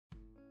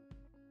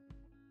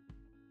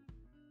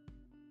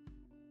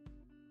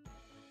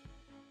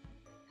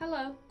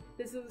Hello,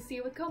 this is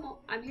Lucia with QOMO.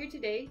 I'm here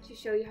today to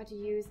show you how to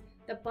use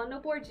the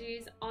BundleBoard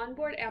G's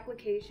onboard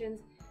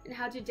applications and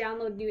how to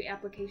download new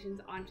applications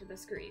onto the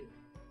screen.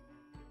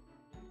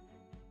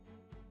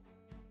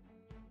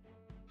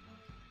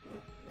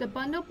 The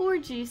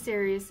BundleBoard G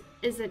series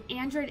is an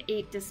Android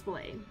 8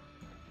 display.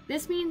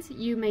 This means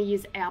you may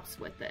use apps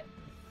with it.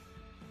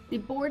 The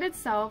board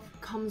itself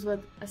comes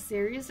with a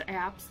series of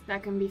apps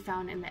that can be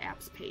found in the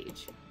apps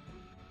page.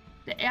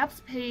 The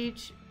apps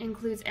page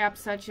includes apps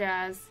such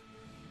as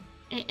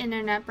an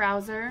internet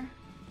browser,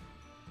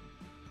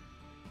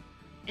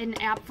 an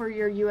app for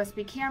your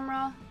USB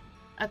camera,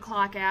 a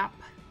clock app,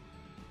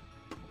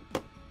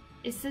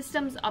 a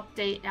systems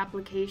update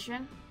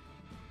application,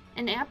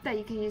 an app that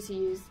you can use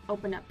to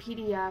open up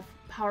PDF,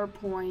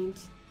 PowerPoint,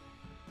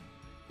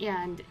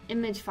 and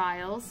image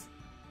files,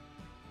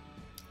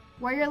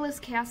 wireless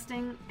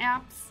casting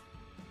apps,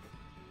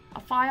 a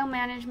file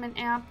management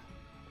app,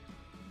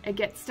 a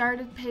get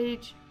started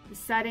page,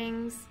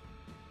 settings,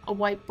 a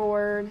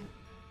whiteboard,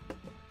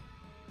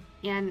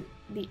 and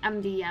the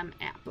MDM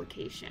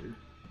application.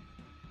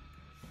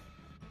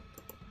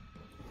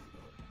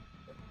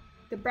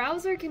 The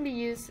browser can be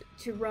used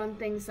to run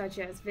things such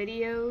as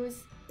videos.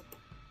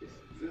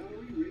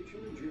 Valerie, Rachel,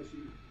 and Jesse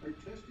are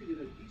testing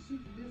an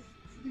adhesiveness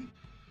fleet.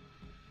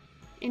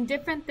 And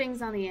different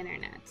things on the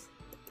internet.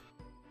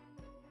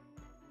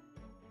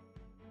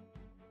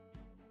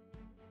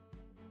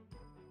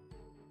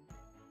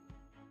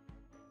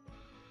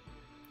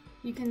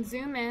 You can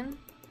zoom in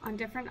on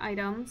different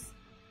items.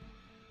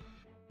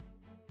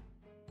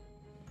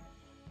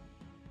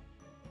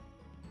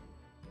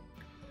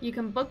 You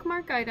can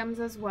bookmark items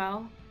as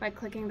well by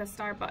clicking the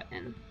star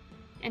button.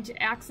 And to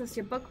access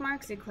your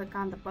bookmarks, you click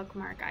on the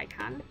bookmark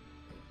icon,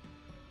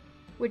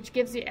 which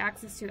gives you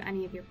access to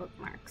any of your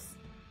bookmarks.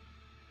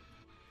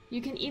 You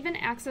can even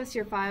access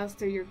your files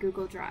through your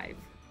Google Drive.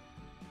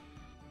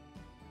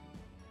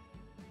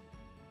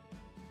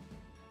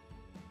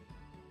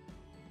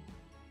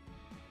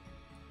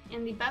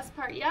 And the best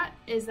part yet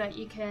is that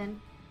you can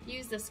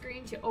use the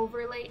screen to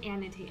overlay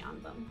and annotate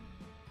on them.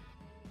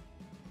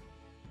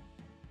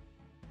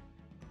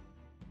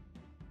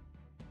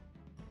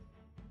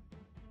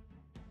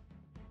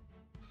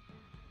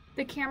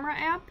 The camera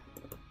app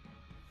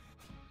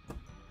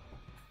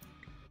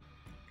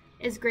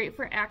is great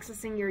for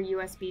accessing your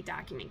USB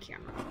document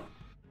camera.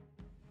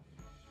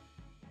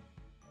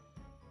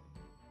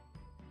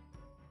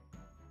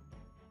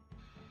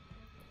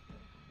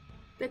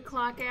 The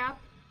clock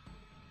app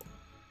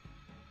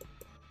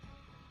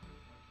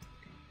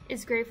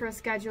is great for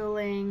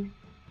scheduling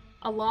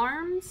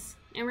alarms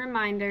and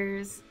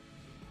reminders,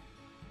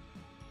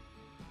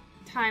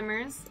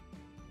 timers,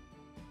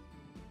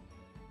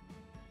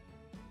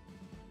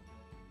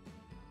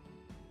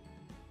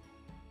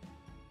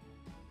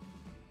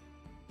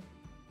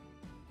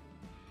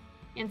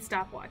 and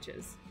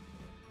stopwatches.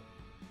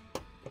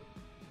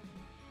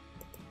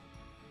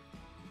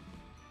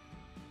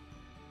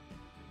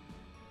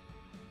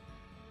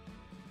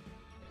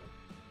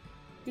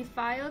 The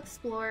File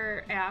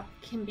Explorer app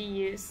can be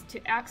used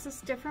to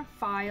access different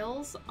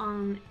files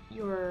on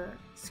your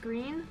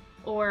screen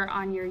or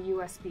on your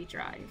USB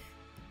drive.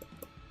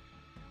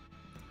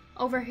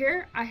 Over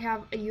here, I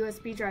have a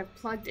USB drive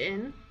plugged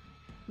in.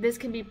 This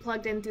can be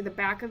plugged in through the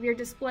back of your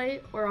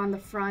display or on the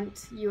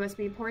front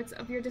USB ports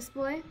of your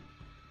display.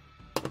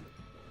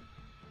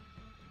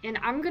 And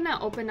I'm gonna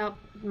open up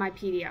my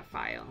PDF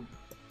file.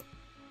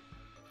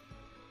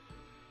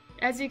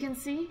 As you can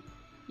see,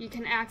 you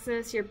can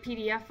access your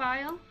PDF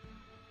file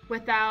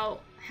without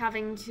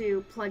having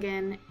to plug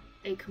in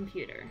a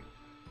computer.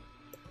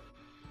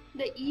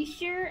 The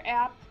eShare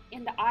app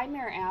and the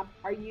iMirror app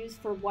are used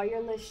for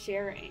wireless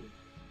sharing.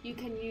 You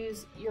can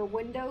use your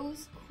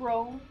Windows,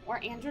 Chrome,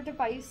 or Android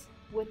device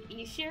with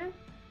eShare,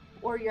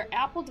 or your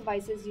Apple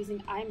devices using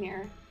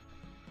iMirror.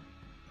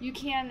 You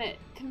can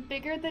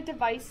configure the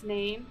device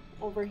name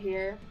over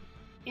here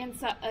and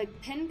set a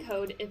PIN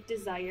code if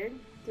desired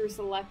through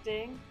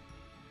selecting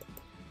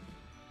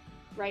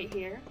right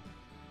here.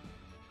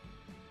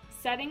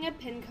 Setting a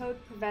PIN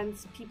code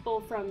prevents people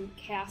from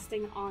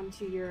casting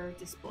onto your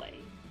display.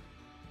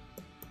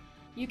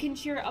 You can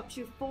share up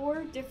to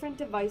 4 different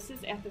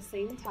devices at the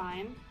same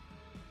time.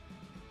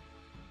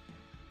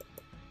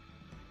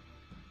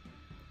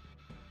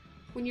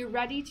 When you're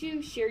ready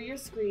to share your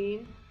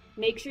screen,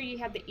 make sure you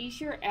have the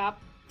eShare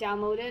app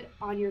downloaded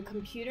on your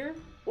computer,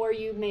 or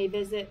you may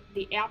visit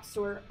the App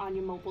Store on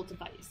your mobile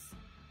device.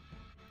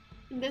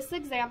 In this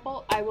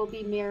example, I will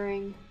be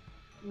mirroring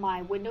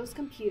my Windows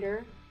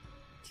computer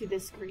to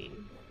this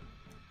screen.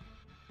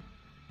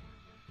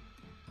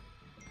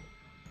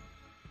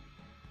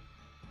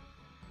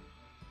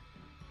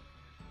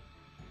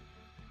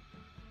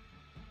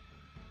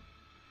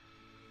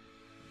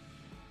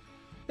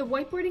 The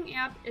whiteboarding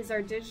app is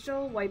our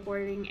digital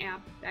whiteboarding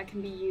app that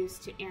can be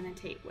used to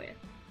annotate with.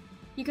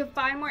 You can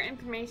find more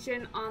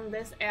information on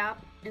this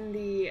app in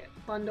the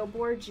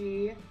BundleBoard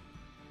G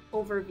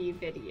overview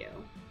video.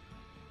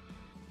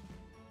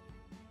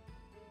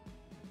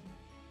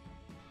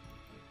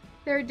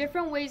 There are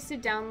different ways to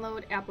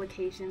download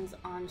applications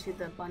onto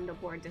the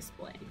BundleBoard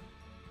display.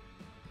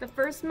 The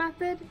first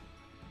method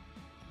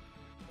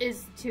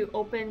is to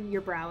open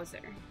your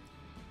browser.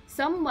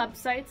 Some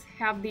websites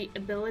have the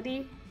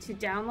ability to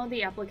download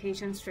the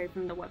application straight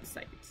from the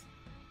website.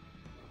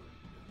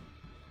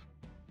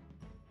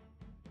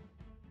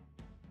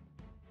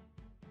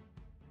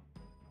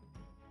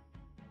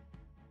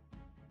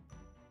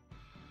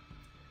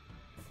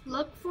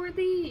 Look for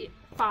the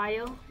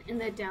file in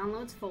the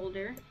Downloads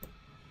folder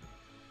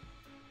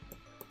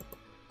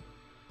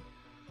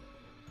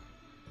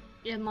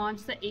and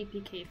launch the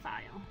APK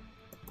file.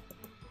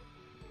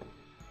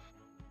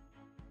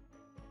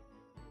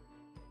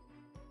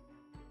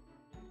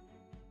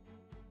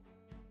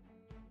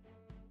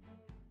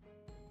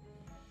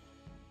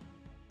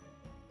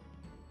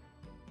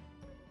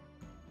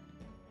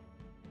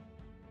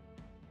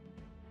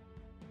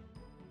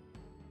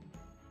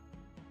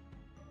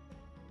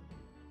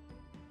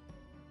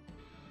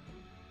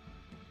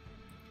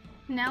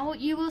 Now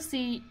you will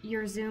see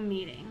your Zoom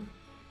meeting.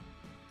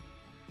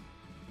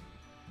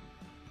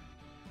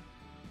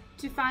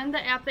 To find the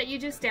app that you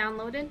just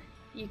downloaded,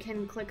 you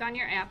can click on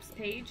your apps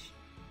page,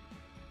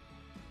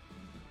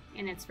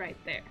 and it's right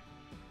there.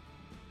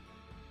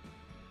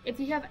 If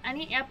you have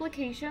any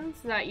applications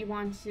that you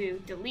want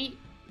to delete,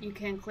 you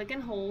can click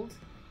and hold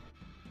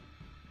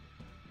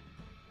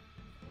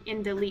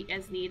and delete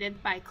as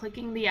needed by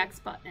clicking the X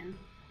button.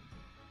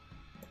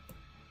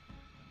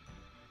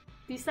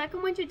 The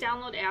second way to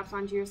download apps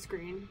onto your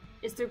screen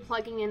is through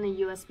plugging in a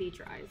USB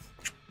drive.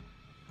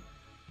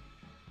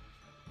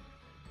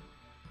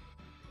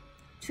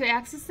 To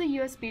access the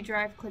USB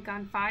drive, click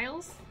on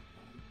Files,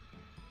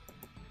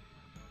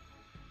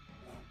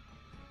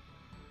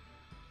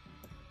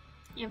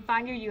 and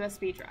find your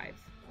USB drive.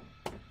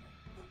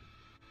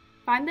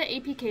 Find the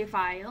APK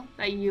file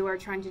that you are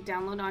trying to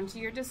download onto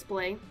your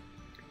display.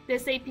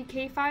 This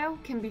APK file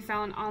can be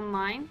found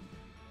online.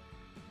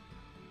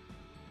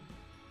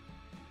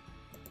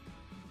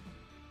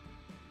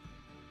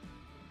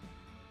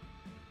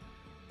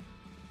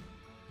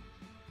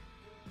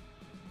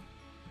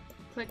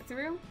 Click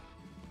through.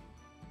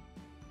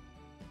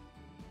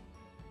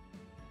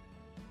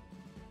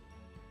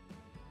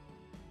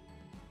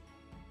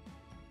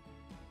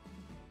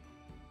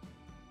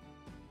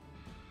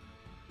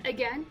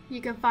 Again,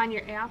 you can find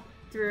your app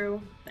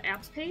through the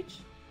apps page.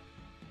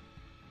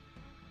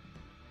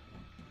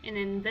 And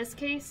in this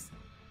case,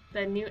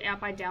 the new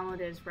app I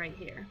downloaded is right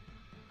here.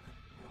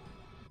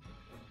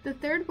 The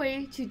third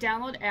way to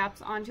download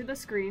apps onto the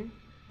screen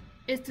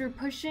is through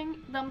pushing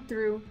them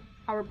through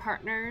our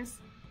partner's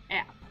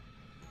app.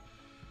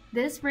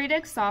 This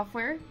Radix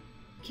software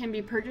can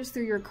be purchased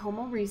through your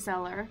QOMO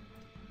reseller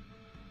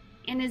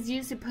and is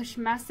used to push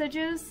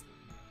messages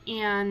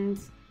and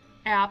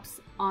apps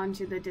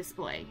onto the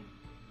display.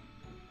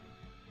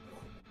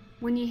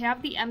 When you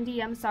have the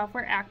MDM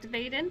software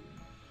activated,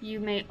 you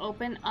may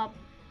open up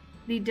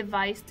the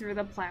device through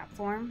the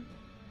platform,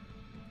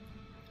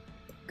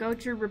 go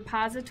to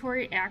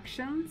Repository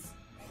Actions,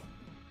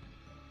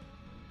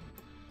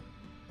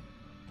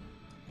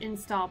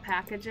 install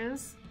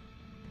packages.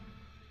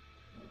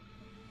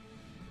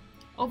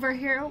 Over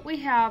here we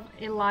have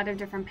a lot of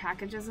different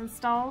packages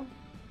installed.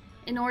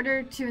 In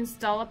order to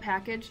install a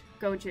package,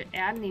 go to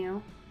Add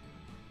New,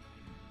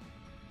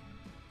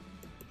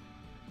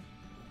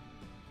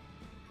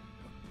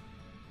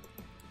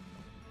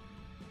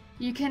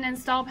 you can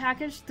install a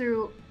package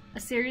through a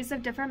series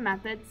of different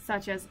methods,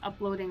 such as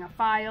uploading a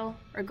file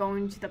or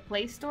going to the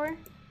Playstore.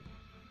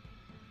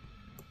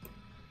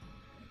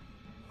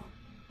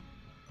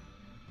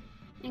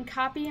 And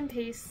copy and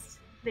paste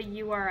the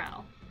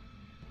URL.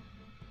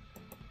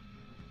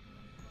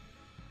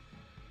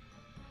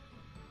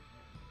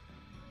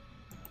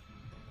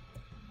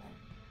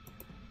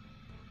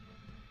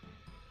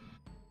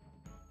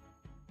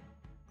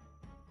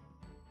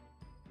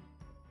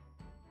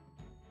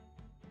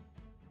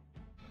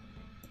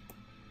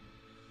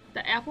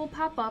 The app will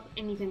pop up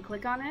and you can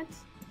click on it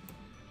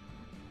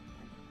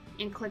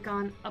and click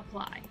on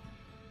Apply.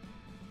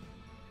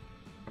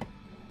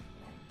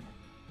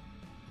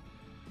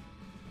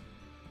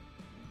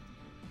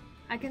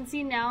 I can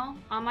see now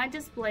on my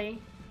display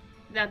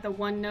that the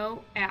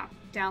OneNote app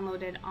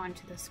downloaded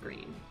onto the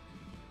screen.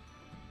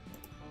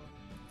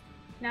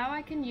 Now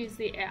I can use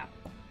the app.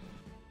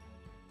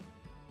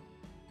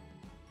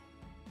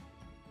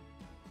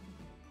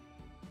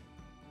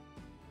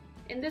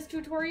 In this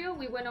tutorial,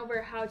 we went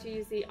over how to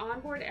use the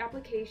onboard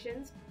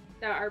applications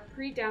that are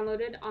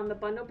pre-downloaded on the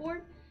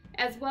BundleBoard,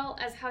 as well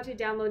as how to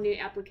download new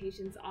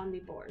applications on the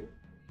board.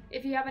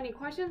 If you have any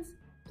questions,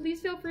 please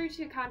feel free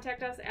to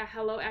contact us at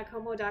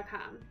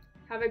hello@qomo.com.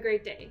 Have a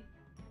great day.